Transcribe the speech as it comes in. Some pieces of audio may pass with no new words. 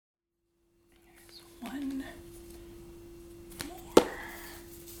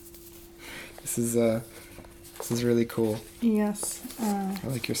This is really cool. Yes. I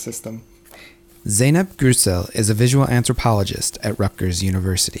like your system. Zeynep Gürsel is a visual anthropologist at Rutgers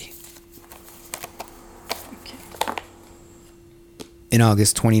University. Okay. In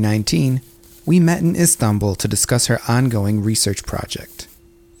August 2019, we met in Istanbul to discuss her ongoing research project.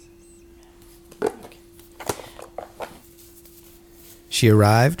 She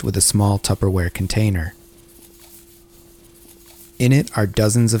arrived with a small Tupperware container. In it are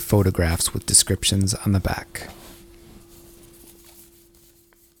dozens of photographs with descriptions on the back.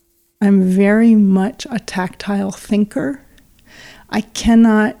 I'm very much a tactile thinker. I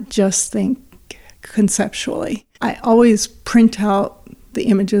cannot just think conceptually. I always print out the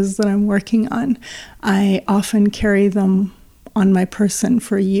images that I'm working on. I often carry them on my person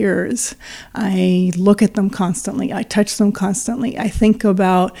for years. I look at them constantly. I touch them constantly. I think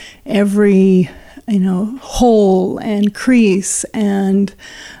about every hole and crease and,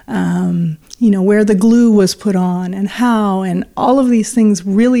 where the glue was put on and how, and all of these things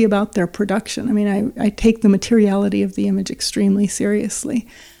really about their production. I mean, I take the materiality of the image extremely seriously.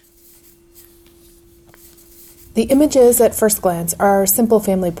 The images at first glance are simple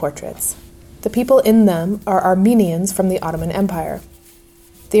family portraits. The people in them are Armenians from the Ottoman Empire.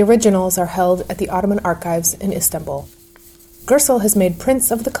 The originals are held at the Ottoman Archives in Istanbul. Gürsel has made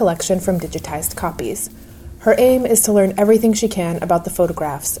prints of the collection from digitized copies. Her aim is to learn everything she can about the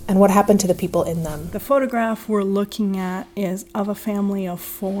photographs and what happened to the people in them. The photograph we're looking at is of a family of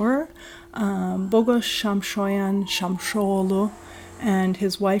four, Bogoş Şamşoyan Şamşoğlu and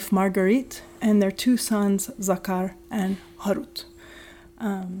his wife Margarit, and their two sons Zakar and Harut.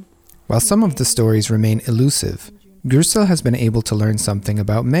 While some of the stories remain elusive, Gürsel has been able to learn something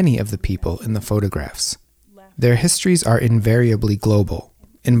about many of the people in the photographs. Their histories are invariably global,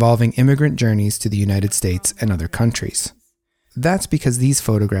 involving immigrant journeys to the United States and other countries. That's because these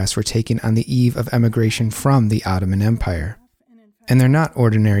photographs were taken on the eve of emigration from the Ottoman Empire. And they're not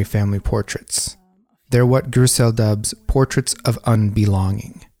ordinary family portraits. They're what Gürsel dubs portraits of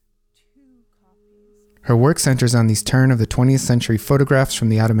unbelonging. Her work centers on these turn of the 20th century photographs from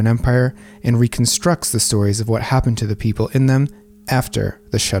the Ottoman Empire and reconstructs the stories of what happened to the people in them after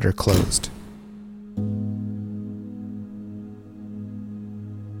the shutter closed.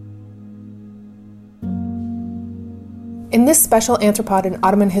 In this special Anthropod and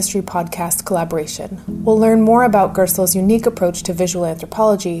Ottoman History podcast collaboration, we'll learn more about Gürsel's unique approach to visual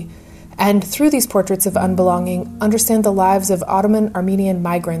anthropology, and through these portraits of unbelonging, understand the lives of Ottoman Armenian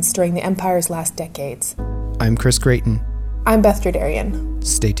migrants during the empire's last decades. I'm Chris Creighton. I'm Beth Derderian.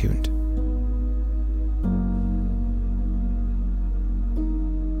 Stay tuned.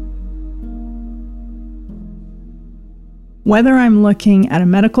 Whether I'm looking at a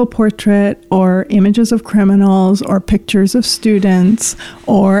medical portrait or images of criminals or pictures of students,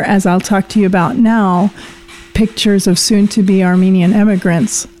 or as I'll talk to you about now, pictures of soon-to-be Armenian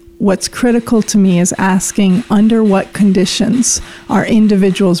immigrants, what's critical to me is asking under what conditions are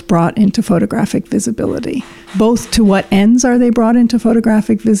individuals brought into photographic visibility. Both to what ends are they brought into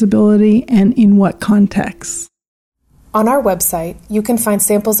photographic visibility and in what contexts. On our website, you can find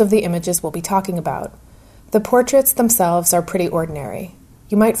samples of the images we'll be talking about. The portraits themselves are pretty ordinary.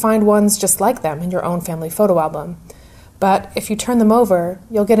 You might find ones just like them in your own family photo album. But if you turn them over,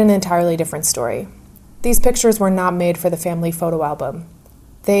 you'll get an entirely different story. These pictures were not made for the family photo album.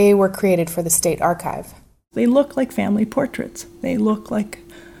 They were created for the State Archive. They look like family portraits. They look like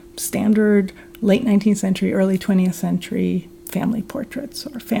standard late 19th century, early 20th century family portraits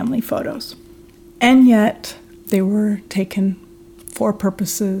or family photos. And yet, they were taken for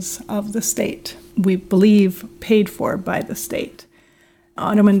purposes of the state. We believe paid for by the state.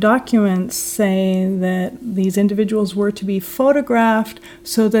 Ottoman documents say that these individuals were to be photographed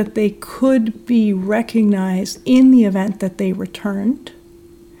so that they could be recognized in the event that they returned.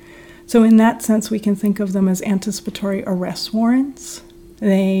 So in that sense, we can think of them as anticipatory arrest warrants.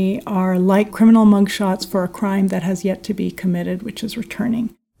 They are like criminal mugshots for a crime that has yet to be committed, which is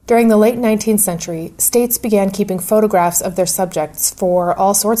returning. During the late 19th century, states began keeping photographs of their subjects for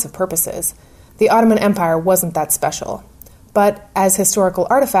all sorts of purposes. The Ottoman Empire wasn't that special. But as historical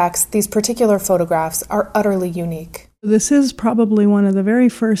artifacts, these particular photographs are utterly unique. This is probably one of the very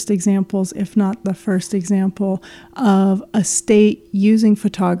first examples, if not the first example, of a state using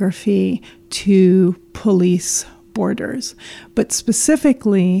photography to police borders. But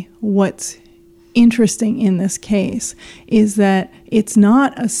specifically, what's interesting in this case is that it's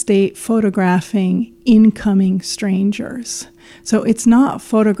not a state photographing incoming strangers. So it's not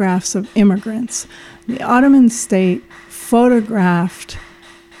photographs of immigrants. The Ottoman state photographed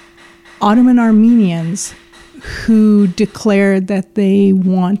Ottoman Armenians who declared that they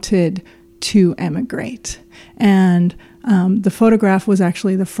wanted to emigrate. And the photograph was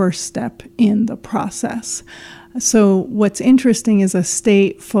actually the first step in the process. So what's interesting is a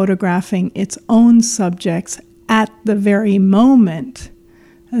state photographing its own subjects at the very moment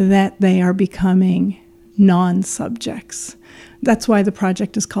that they are becoming non-subjects. That's why the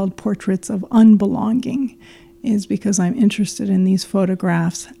project is called Portraits of Unbelonging, is because I'm interested in these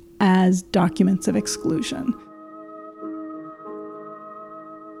photographs as documents of exclusion.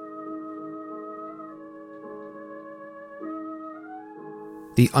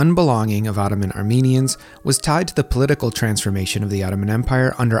 The unbelonging of Ottoman Armenians was tied to the political transformation of the Ottoman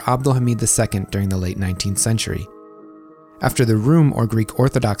Empire under Abdülhamid II during the late 19th century. After the Rum or Greek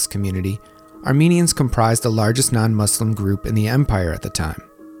Orthodox community, Armenians comprised the largest non-Muslim group in the empire at the time.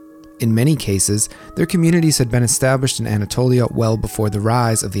 In many cases, their communities had been established in Anatolia well before the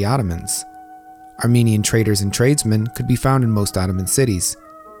rise of the Ottomans. Armenian traders and tradesmen could be found in most Ottoman cities,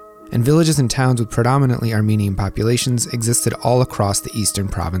 and villages and towns with predominantly Armenian populations existed all across the eastern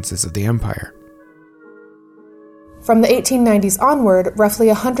provinces of the empire. From the 1890s onward, roughly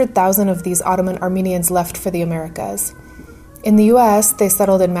 100,000 of these Ottoman Armenians left for the Americas. In the U.S., they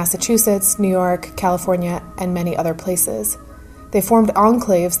settled in Massachusetts, New York, California, and many other places. They formed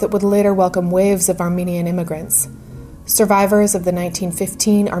enclaves that would later welcome waves of Armenian immigrants. Survivors of the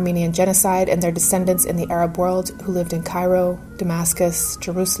 1915 Armenian genocide and their descendants in the Arab world who lived in Cairo, Damascus,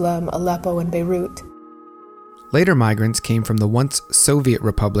 Jerusalem, Aleppo, and Beirut. Later migrants came from the once Soviet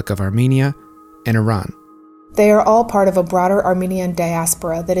Republic of Armenia and Iran. They are all part of a broader Armenian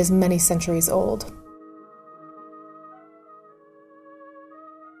diaspora that is many centuries old.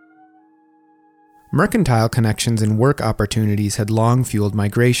 Mercantile connections and work opportunities had long fueled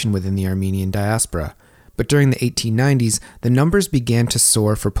migration within the Armenian diaspora, but during the 1890s, the numbers began to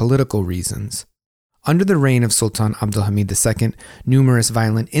soar for political reasons. Under the reign of Sultan Abdülhamid II, numerous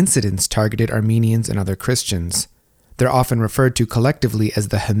violent incidents targeted Armenians and other Christians. They're often referred to collectively as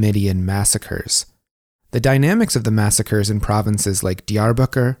the Hamidian massacres. The dynamics of the massacres in provinces like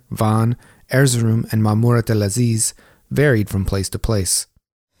Diyarbakir, Van, Erzurum, and Mamurat el-Aziz varied from place to place.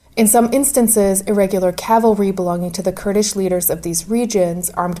 In some instances, irregular cavalry belonging to the Kurdish leaders of these regions,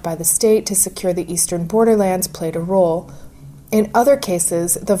 armed by the state to secure the eastern borderlands, played a role. In other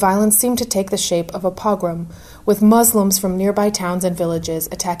cases, the violence seemed to take the shape of a pogrom, with Muslims from nearby towns and villages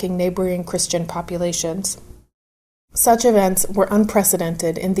attacking neighboring Christian populations. Such events were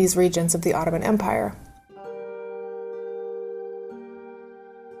unprecedented in these regions of the Ottoman Empire.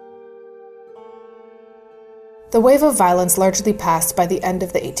 The wave of violence largely passed by the end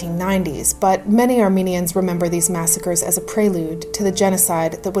of the 1890s, but many Armenians remember these massacres as a prelude to the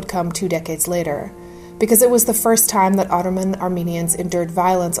genocide that would come 2 decades later, because it was the first time that Ottoman Armenians endured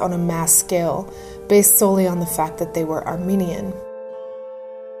violence on a mass scale, based solely on the fact that they were Armenian.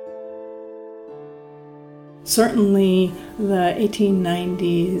 Certainly, the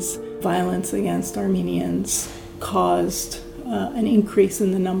 1890s violence against Armenians caused an increase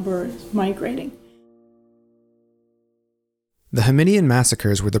in the numbers migrating. The Hamidian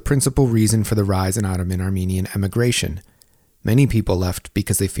massacres were the principal reason for the rise in Ottoman Armenian emigration. Many people left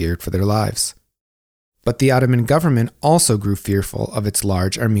because they feared for their lives. But the Ottoman government also grew fearful of its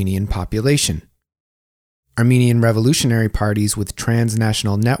large Armenian population. Armenian revolutionary parties with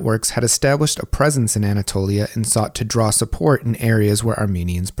transnational networks had established a presence in Anatolia and sought to draw support in areas where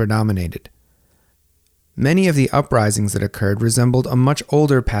Armenians predominated. Many of the uprisings that occurred resembled a much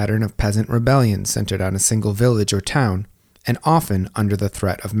older pattern of peasant rebellion centered on a single village or town, and often under the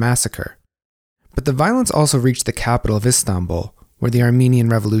threat of massacre. But the violence also reached the capital of Istanbul, where the Armenian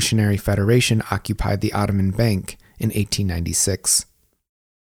Revolutionary Federation occupied the Ottoman Bank in 1896.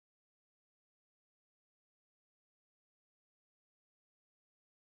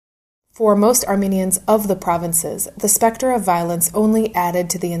 For most Armenians of the provinces, the specter of violence only added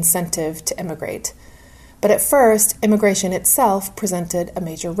to the incentive to immigrate. But at first, immigration itself presented a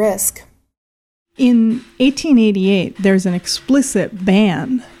major risk. In 1888, there's an explicit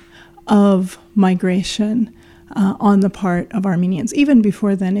ban of migration on the part of Armenians. Even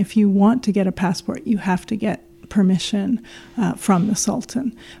before then, if you want to get a passport, you have to get permission from the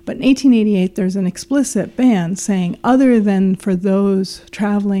Sultan. But in 1888, there's an explicit ban saying, other than for those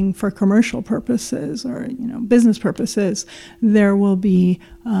traveling for commercial purposes or business purposes, there will be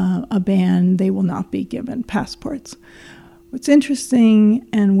a ban. They will not be given passports. What's interesting,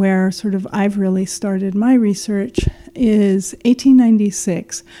 and where sort of I've really started my research, is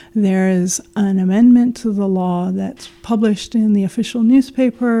 1896. There is an amendment to the law that's published in the official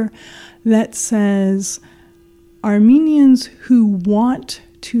newspaper that says Armenians who want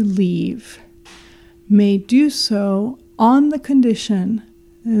to leave may do so on the condition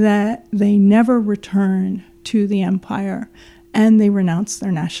that they never return to the empire and they renounce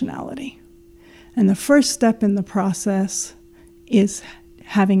their nationality. And the first step in the process is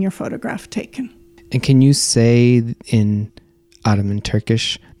having your photograph taken. And can you say in Ottoman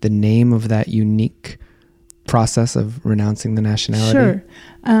Turkish the name of that unique process of renouncing the nationality?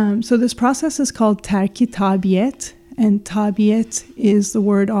 Sure. So this process is called terki tabiyet, and tabiyet is the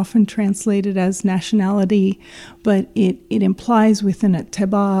word often translated as nationality, but it implies within it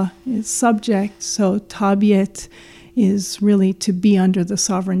teba is subject, so tabiyet is really to be under the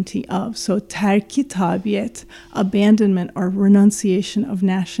sovereignty of. So terki tabiyet, abandonment or renunciation of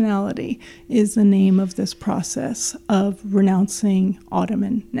nationality, is the name of this process of renouncing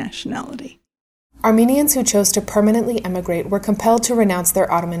Ottoman nationality. Armenians who chose to permanently emigrate were compelled to renounce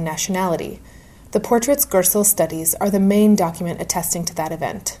their Ottoman nationality. The portraits Gürsel studies are the main document attesting to that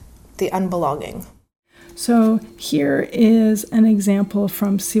event, the unbelonging. So here is an example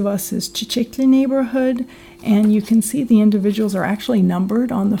from Sivas's Çiçekli neighborhood, and you can see the individuals are actually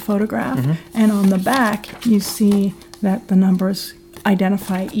numbered on the photograph, and on the back you see that the numbers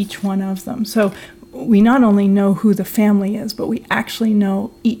identify each one of them. So we not only know who the family is, but we actually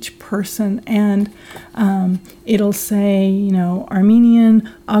know each person, and it'll say, Armenian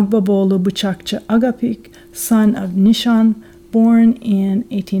Agbabolu Bıçakçı Agapik, son of Nishan, born in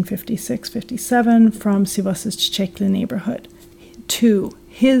 1856-57 from Sivas's Çiçekli neighborhood. 2,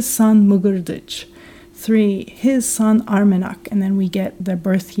 his son Mugurdic. 3, his son Armenak, and then we get the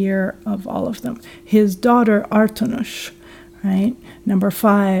birth year of all of them. His daughter Artonush, right? Number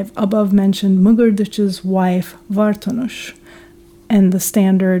 5, above mentioned Mugurdic's wife Vartonush, and the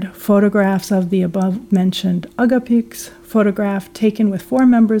standard photographs of the above mentioned Agapik's photograph taken with 4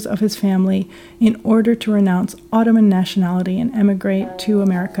 members of his family in order to renounce Ottoman nationality and emigrate to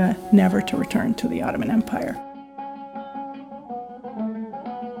America, never to return to the Ottoman Empire.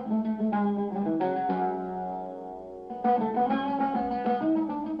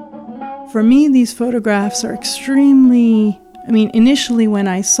 For me, these photographs are extremely, initially when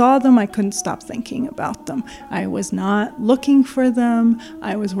I saw them, I couldn't stop thinking about them. I was not looking for them.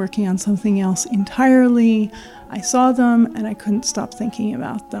 I was working on something else entirely. I saw them and I couldn't stop thinking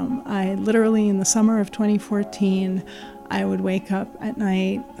about them. I literally, in the summer of 2014, I would wake up at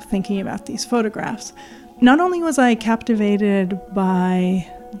night thinking about these photographs. Not only was I captivated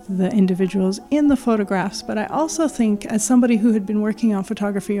by the individuals in the photographs, but I also think, as somebody who had been working on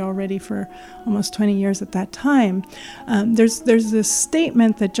photography already for almost 20 years at that time, there's this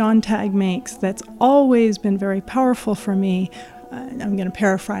statement that John Tagg makes that's always been very powerful for me. I'm going to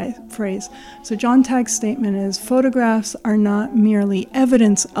paraphrase. So John Tagg's statement is, photographs are not merely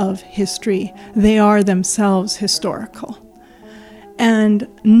evidence of history, they are themselves historical. And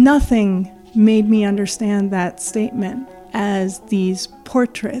nothing made me understand that statement as these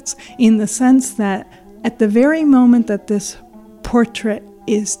portraits, in the sense that at the very moment that this portrait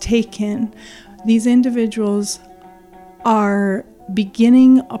is taken, these individuals are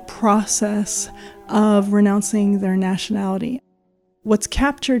beginning a process of renouncing their nationality. What's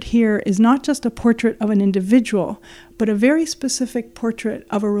captured here is not just a portrait of an individual, but a very specific portrait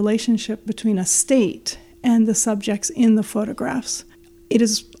of a relationship between a state and the subjects in the photographs. It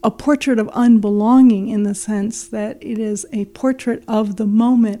is a portrait of unbelonging in the sense that it is a portrait of the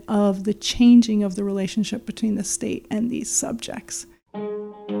moment of the changing of the relationship between the state and these subjects.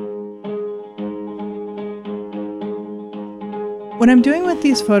 What I'm doing with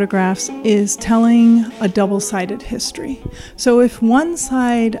these photographs is telling a double-sided history. So if one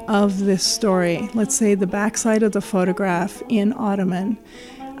side of this story, let's say the back side of the photograph in Ottoman,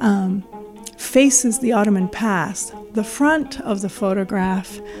 faces the Ottoman past, the front of the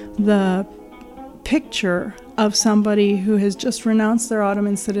photograph, the picture of somebody who has just renounced their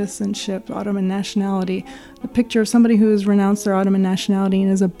Ottoman citizenship, Ottoman nationality, the picture of somebody who has renounced their Ottoman nationality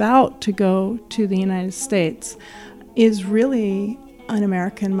and is about to go to the United States, is really an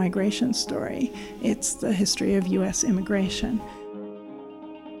American migration story. It's the history of U.S. immigration.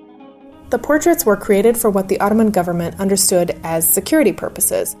 The portraits were created for what the Ottoman government understood as security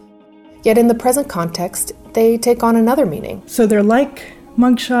purposes. Yet in the present context, they take on another meaning. So they're like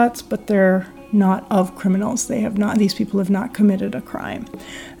mugshots, but they're not of criminals. These people have not committed a crime.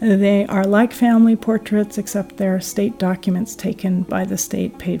 They are like family portraits, except they're state documents taken by the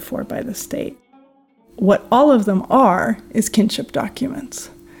state, paid for by the state. What all of them are is kinship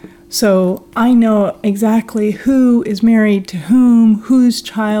documents. So I know exactly who is married to whom, whose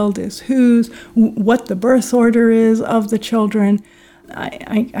child is whose, what the birth order is of the children.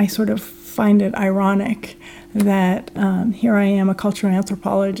 I sort of find it ironic that here I am, a cultural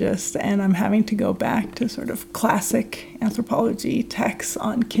anthropologist, and I'm having to go back to sort of classic anthropology texts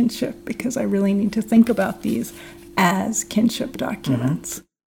on kinship because I really need to think about these as kinship documents.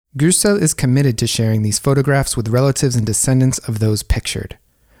 Gürsel is committed to sharing these photographs with relatives and descendants of those pictured.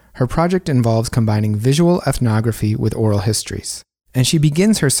 Her project involves combining visual ethnography with oral histories, and she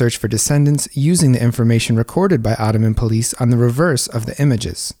begins her search for descendants using the information recorded by Ottoman police on the reverse of the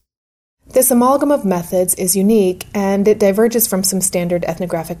images. This amalgam of methods is unique, and it diverges from some standard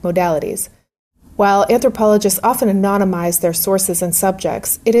ethnographic modalities. While anthropologists often anonymize their sources and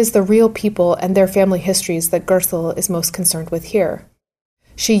subjects, it is the real people and their family histories that Gürsel is most concerned with here.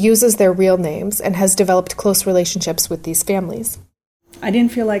 She uses their real names and has developed close relationships with these families. I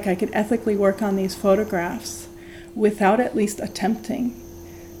didn't feel like I could ethically work on these photographs without at least attempting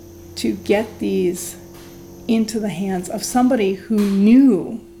to get these into the hands of somebody who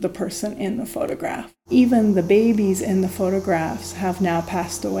knew the person in the photograph. Even the babies in the photographs have now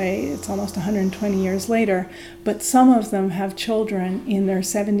passed away. It's almost 120 years later, but some of them have children in their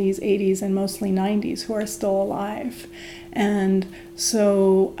 70s, 80s, and mostly 90s who are still alive. And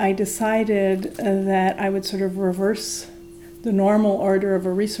so I decided that I would sort of reverse the normal order of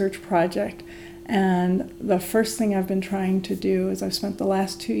a research project. And the first thing I've been trying to do is I've spent the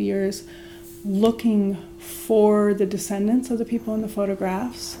last 2 years looking for the descendants of the people in the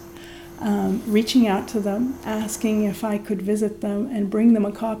photographs, reaching out to them, asking if I could visit them and bring them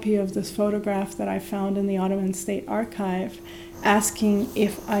a copy of this photograph that I found in the Ottoman State Archive, asking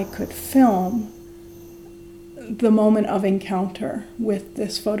if I could film the moment of encounter with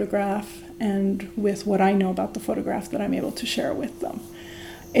this photograph and with what I know about the photograph that I'm able to share with them.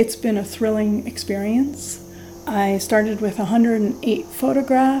 It's been a thrilling experience. I started with 108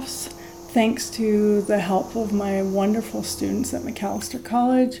 photographs. Thanks to the help of my wonderful students at Macalester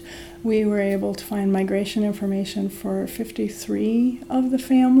College, we were able to find migration information for 53 of the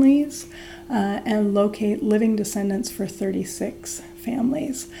families and locate living descendants for 36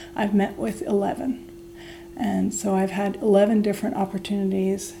 families. I've met with 11. And so I've had 11 different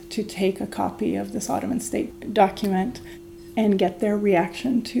opportunities to take a copy of this Ottoman State document and get their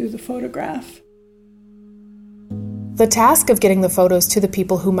reaction to the photograph. The task of getting the photos to the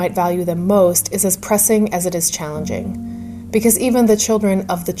people who might value them most is as pressing as it is challenging, because even the children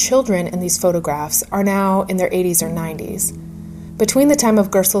of the children in these photographs are now in their 80s or 90s. Between the time of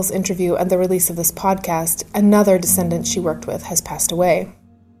Gürsel's interview and the release of this podcast, another descendant she worked with has passed away.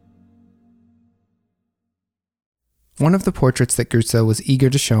 One of the portraits that Gürsel was eager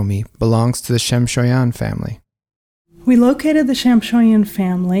to show me belongs to the Shemshoyan family. We located the Shemshoyan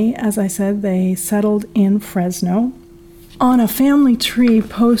family. As I said, they settled in Fresno. On a family tree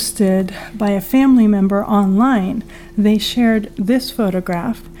posted by a family member online, they shared this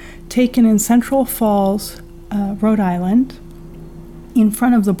photograph taken in Central Falls, Rhode Island, in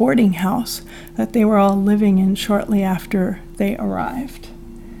front of the boarding house that they were all living in shortly after they arrived.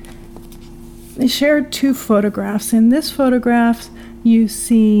 They shared two photographs. In this photograph, you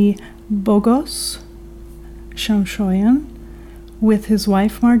see Bogos Shemshoyan with his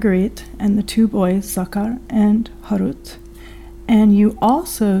wife Marguerite and the two boys Zakar and Harut. And you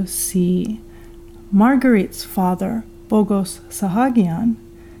also see Marguerite's father, Bogos Sahagian,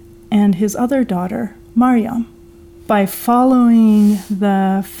 and his other daughter, Mariam. By following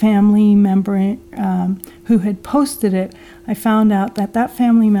the family member who had posted it, I found out that that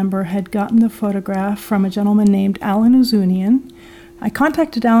family member had gotten the photograph from a gentleman named Alan Uzunian. I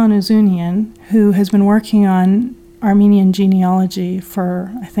contacted Alan Uzunian, who has been working on Armenian genealogy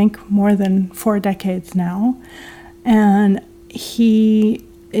for, I think, more than 4 decades now. And he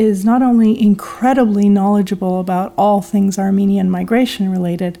is not only incredibly knowledgeable about all things Armenian migration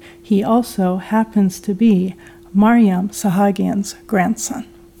related, he also happens to be Mariam Sahagian's grandson.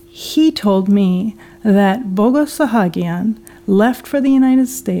 He told me that Bogos Sahagian left for the United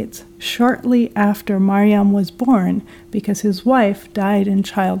States shortly after Mariam was born because his wife died in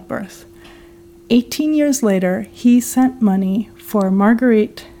childbirth. 18 years later, he sent money for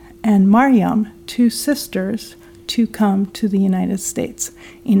Marguerite and Mariam, 2 sisters, to come to the United States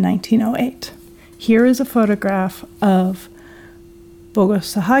in 1908. Here is a photograph of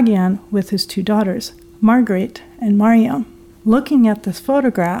Bogos Sahagian with his 2 daughters, Marguerite and Mariam. Looking at this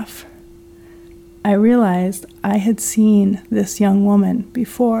photograph, I realized I had seen this young woman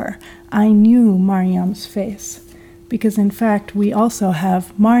before. I knew Mariam's face because, in fact, we also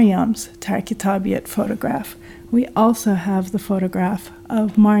have Mariam's Tarkitabiyet photograph. We also have the photograph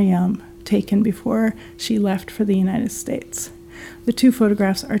of Mariam taken before she left for the United States. The 2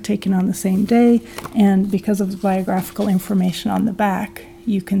 photographs are taken on the same day, and because of the biographical information on the back,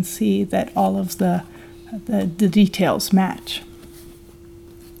 you can see that all of the the details match.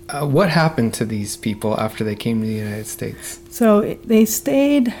 What happened to these people after they came to the United States? So they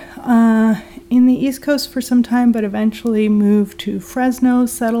stayed in the East Coast for some time, but eventually moved to Fresno,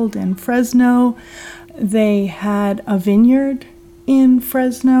 settled in Fresno. They had a vineyard in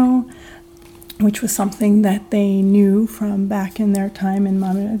Fresno, which was something that they knew from back in their time in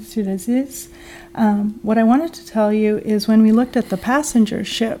Mamre Abdulaziz. What I wanted to tell you is when we looked at the passenger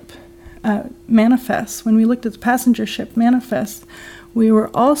ship manifest, we were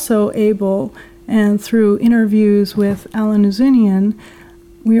also able, and through interviews with Alan Uzunian,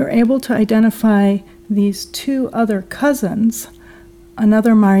 we were able to identify these two other cousins,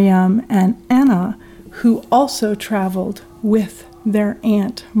 another Mariam and Anna, who also traveled with their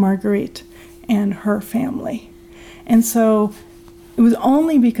aunt Marguerite and her family. And so it was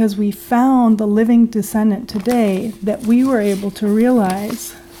only because we found the living descendant today that we were able to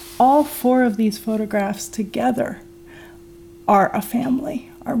realize all four of these photographs together are a family,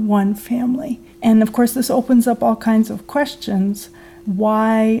 are one family. And of course, this opens up all kinds of questions.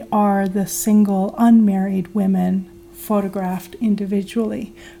 Why are the single unmarried women photographed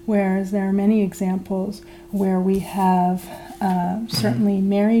individually, whereas there are many examples where we have certainly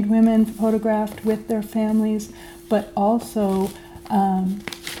married women photographed with their families, but also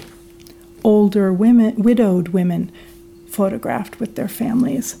older women, widowed women photographed with their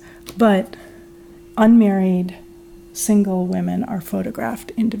families, but unmarried single women are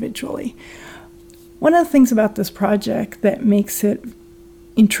photographed individually. One of the things about this project that makes it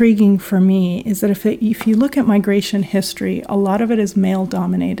intriguing for me is that if you look at migration history, a lot of it is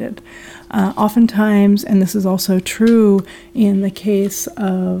male-dominated. Oftentimes, and this is also true in the case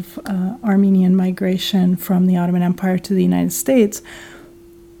of Armenian migration from the Ottoman Empire to the United States,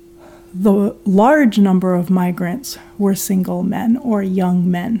 the large number of migrants were single men or young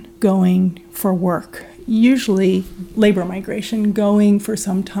men going for work, usually labor migration, going for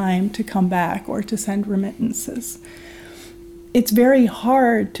some time to come back or to send remittances. It's very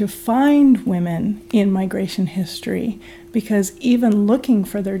hard to find women in migration history because even looking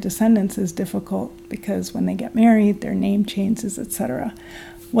for their descendants is difficult because when they get married, their name changes, etc.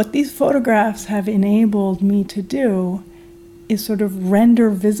 What these photographs have enabled me to do is sort of render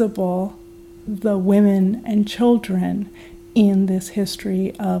visible the women and children in this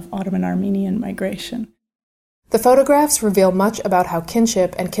history of Ottoman Armenian migration. The photographs reveal much about how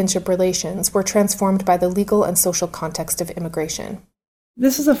kinship and kinship relations were transformed by the legal and social context of immigration.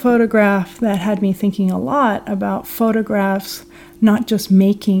 This is a photograph that had me thinking a lot about photographs not just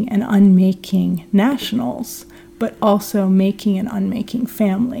making and unmaking nationals, but also making and unmaking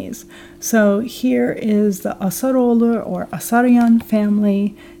families. So here is the Asaroğlu or Asaryan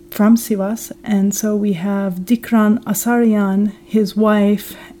family from Sivas. And so we have Dikran Asaryan, his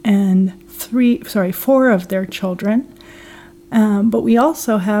wife, and four of their children. But we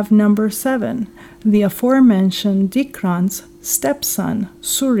also have number 7, the aforementioned Dikran's stepson,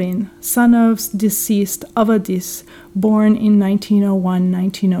 Surin, son of deceased Avadis, born in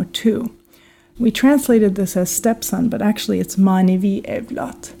 1901-1902. We translated this as stepson, but actually it's Manevi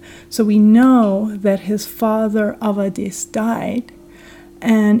Evlat. So we know that his father Avadis died,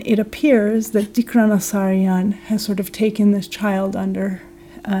 and it appears that Dikran Asaryan has sort of taken this child under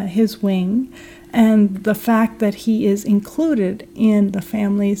his wing, and the fact that he is included in the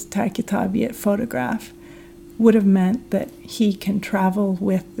family's Terk-i-Tabiyet photograph would have meant that he can travel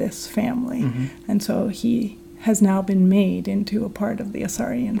with this family. Mm-hmm. And so he has now been made into a part of the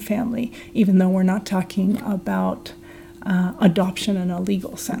Asaryan family, even though we're not talking about adoption in a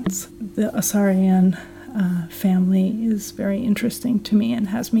legal sense. The Asaryan family is very interesting to me and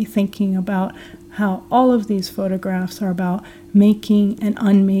has me thinking about how all of these photographs are about making and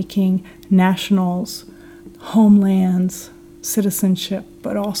unmaking nationals, homelands, citizenship,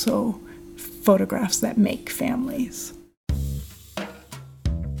 but also photographs that make families.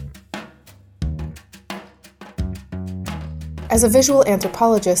 As a visual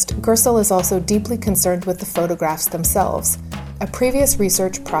anthropologist, Gürsel is also deeply concerned with the photographs themselves. A previous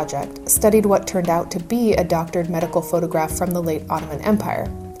research project studied what turned out to be a doctored medical photograph from the late Ottoman Empire.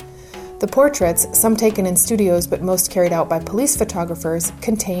 The portraits, some taken in studios but most carried out by police photographers,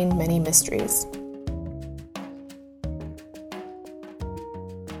 contain many mysteries.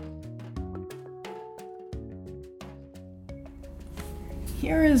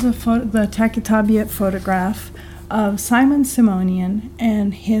 Here is the Terk-i-Tabiyet photograph of Simon Simonian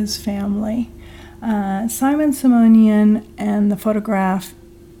and his family. Simon Simonian, and the photograph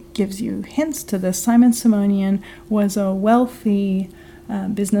gives you hints to this. Simon Simonian was a wealthy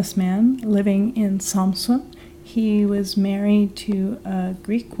businessman living in Samsun. He was married to a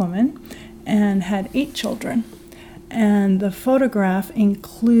Greek woman, and had 8 children. And the photograph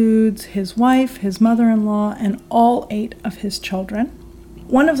includes his wife, his mother-in-law, and all 8 of his children.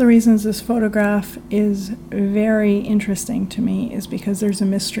 One of the reasons this photograph is very interesting to me is because there's a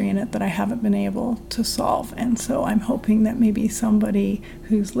mystery in it that I haven't been able to solve. And so I'm hoping that maybe somebody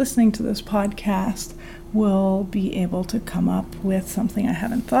who's listening to this podcast will be able to come up with something I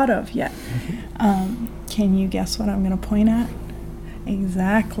haven't thought of yet. Can you guess what I'm going to point at?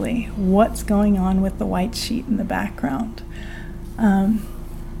 Exactly. What's going on with the white sheet in the background?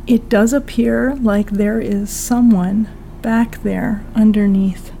 It does appear like there is someone back there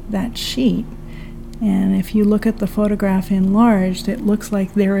underneath that sheet. And if you look at the photograph enlarged, it looks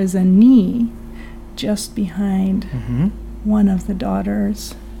like there is a knee just behind one of the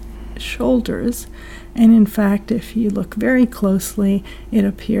daughter's shoulders. And in fact, if you look very closely, it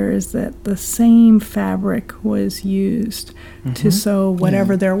appears that the same fabric was used to sew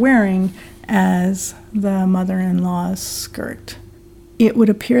whatever they're wearing as the mother-in-law's skirt. It would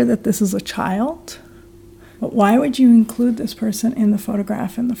appear that this is a child, but why would you include this person in the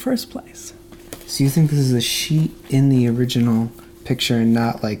photograph in the first place? So you think this is a sheet in the original picture and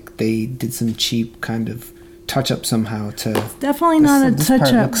not like they did some cheap kind of touch-up somehow to... Definitely not a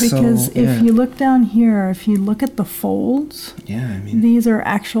touch-up, because if you look down here, if you look at the folds, these are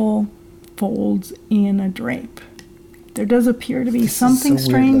actual folds in a drape. There does appear to be something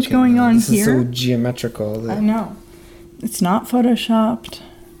strange going on here. This is so geometrical. I know. It's not photoshopped.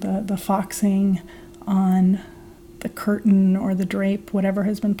 The foxing on the curtain or the drape, whatever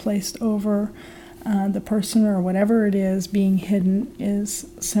has been placed over the person or whatever it is being hidden, is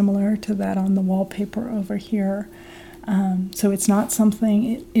similar to that on the wallpaper over here. So it's not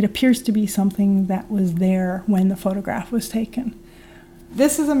something, it appears to be something that was there when the photograph was taken.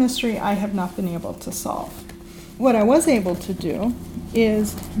 This is a mystery I have not been able to solve. What I was able to do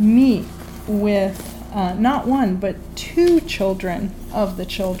is meet with not one, but 2 children of the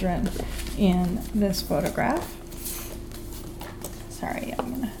children in this photograph. Sorry, I'm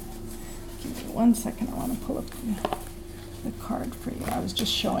going to give me 1 second. I want to pull up the card for you. I was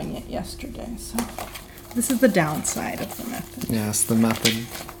just showing it yesterday. So this is the downside of the method. Yes, the method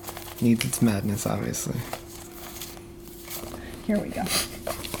needs its madness, obviously. Here we go.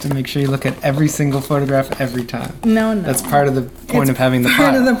 To make sure you look at every single photograph every time. No. That's part of the point of having the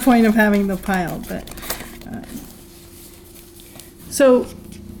pile. Part of the point of having the pile. But so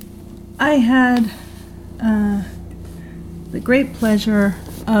I had the great pleasure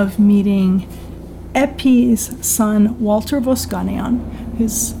of meeting Epi's son, Walter Voskanian,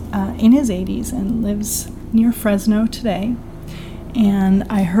 who's in his 80s and lives near Fresno today. And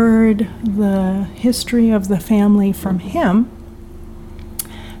I heard the history of the family from him.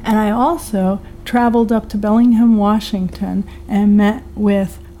 And I also traveled up to Bellingham, Washington, and met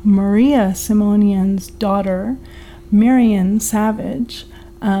with Maria Simonian's daughter, Marion Savage,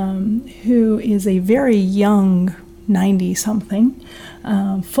 who is a very young 90-something,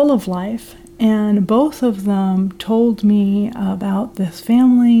 full of life. And both of them told me about this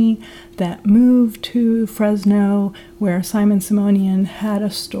family that moved to Fresno, where Simon Simonian had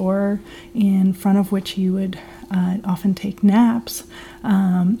a store in front of which he would often take naps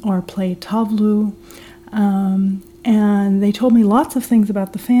or play tavlu. And they told me lots of things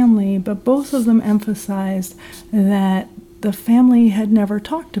about the family, but both of them emphasized that the family had never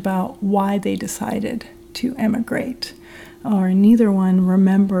talked about why they decided to emigrate, or neither one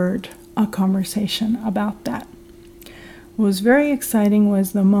remembered a conversation about that. What was very exciting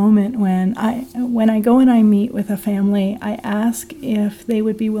was the moment when I go and I meet with a family, I ask if they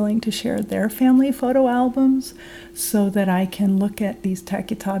would be willing to share their family photo albums so that I can look at these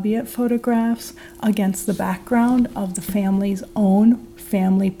Takitabiat photographs against the background of the family's own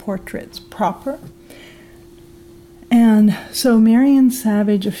family portraits proper. And so Marion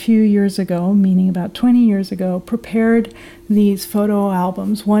Savage, a few years ago, meaning about 20 years ago, prepared these photo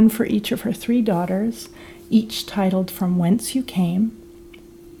albums, one for each of her 3 daughters, each titled From Whence You Came.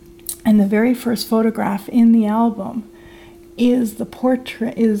 And the very first photograph in the album is the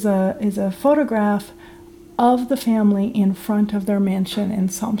portrait is a photograph of the family in front of their mansion in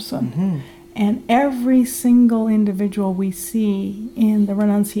Samsun. And every single individual we see in the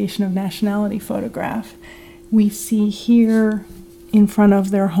Renunciation of Nationality photograph, we see here in front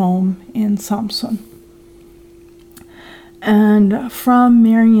of their home in Samsun. And from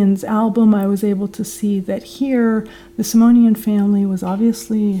Marion's album, I was able to see that here the Simonian family was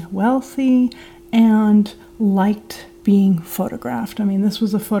obviously wealthy and liked being photographed. I mean, this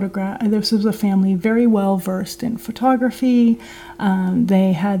was a family very well versed in photography.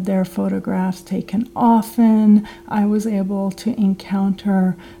 They had their photographs taken often. I was able to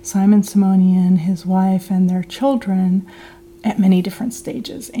encounter Simon Simonian, his wife, and their children at many different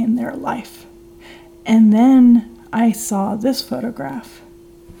stages in their life. And then I saw this photograph.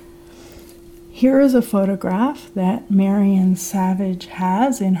 Here is a photograph that Marion Savage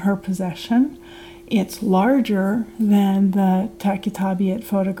has in her possession. It's larger than the Takitabiat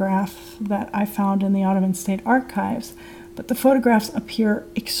photograph that I found in the Ottoman State Archives, but the photographs appear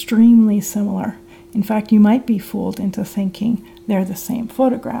extremely similar. In fact, you might be fooled into thinking they're the same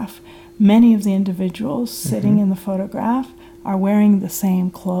photograph. Many of the individuals sitting in the photograph are wearing the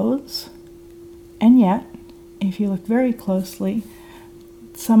same clothes, and yet, if you look very closely,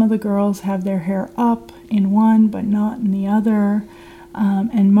 some of the girls have their hair up in one but not in the other.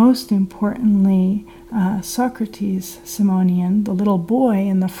 And most importantly, Socrates Simonian, the little boy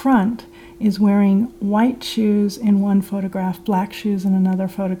in the front, is wearing white shoes in one photograph, black shoes in another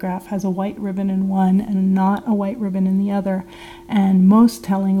photograph, has a white ribbon in one and not a white ribbon in the other, and most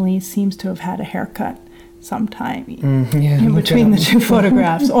tellingly seems to have had a haircut sometime in between the two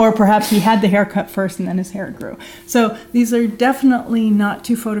photographs. Or perhaps he had the haircut first and then his hair grew. So these are definitely not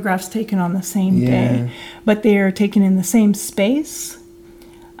two photographs taken on the same day, but they are taken in the same space.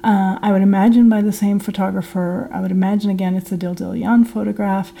 I would imagine by the same photographer. I would imagine, again, it's a Dildilian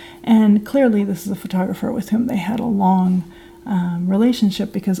photograph. And clearly this is a photographer with whom they had a long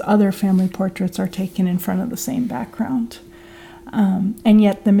relationship, because other family portraits are taken in front of the same background. And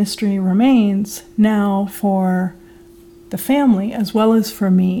yet the mystery remains now for the family, as well as for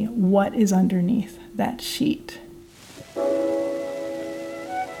me, what is underneath that sheet.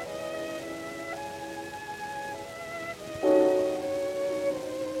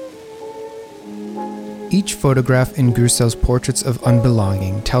 Each photograph in Gürsel's Portraits of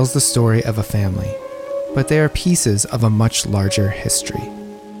Unbelonging tells the story of a family, but they are pieces of a much larger history.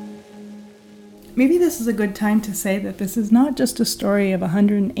 Maybe this is a good time to say that this is not just a story of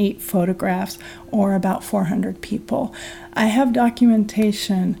 108 photographs or about 400 people. I have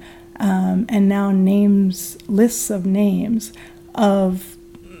documentation and now lists of names of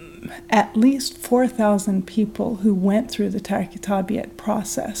at least 4,000 people who went through the Takitabiat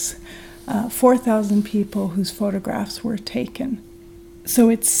process. 4,000 people whose photographs were taken. So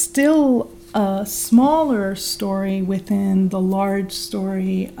it's still a smaller story within the large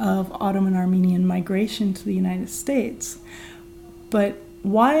story of Ottoman Armenian migration to the United States. But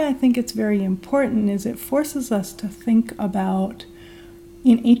why I think it's very important is it forces us to think about,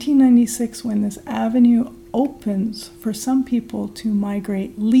 in 1896, when this avenue opens for some people to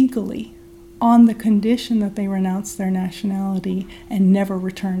migrate legally on the condition that they renounce their nationality and never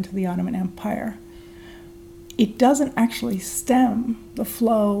return to the Ottoman Empire. It doesn't actually stem the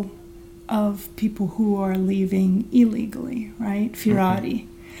flow of people who are leaving illegally, right? Firari.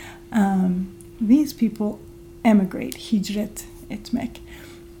 These people emigrate, hijret etmek.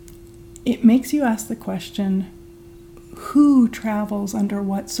 It makes you ask the question, who travels under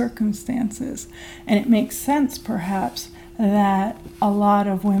what circumstances? And it makes sense, perhaps, that a lot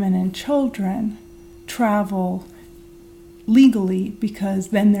of women and children travel legally, because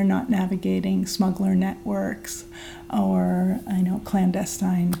then they're not navigating smuggler networks or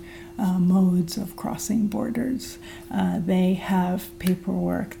clandestine modes of crossing borders. They have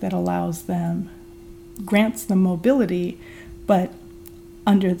paperwork that grants them mobility, but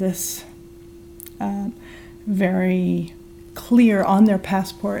under this very clear, on their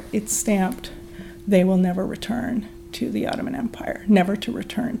passport, it's stamped, they will never return to the Ottoman Empire, never to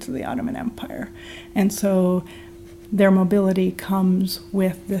return to the Ottoman Empire. And so their mobility comes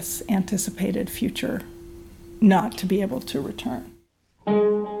with this anticipated future not to be able to return.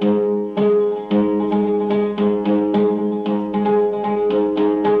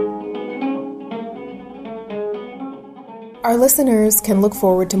 Our listeners can look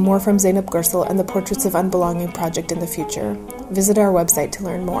forward to more from Zeynep Gürsel and the Portraits of Unbelonging project in the future. Visit our website to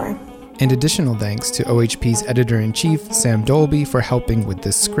learn more. And additional thanks to OHP's Editor-in-Chief, Sam Dolby, for helping with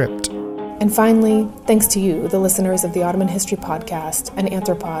this script. And finally, thanks to you, the listeners of the Ottoman History Podcast and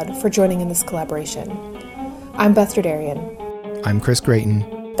Anthropod, for joining in this collaboration. I'm Beth Derderian. I'm Chris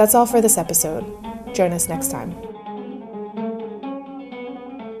Grayton. That's all for this episode. Join us next time.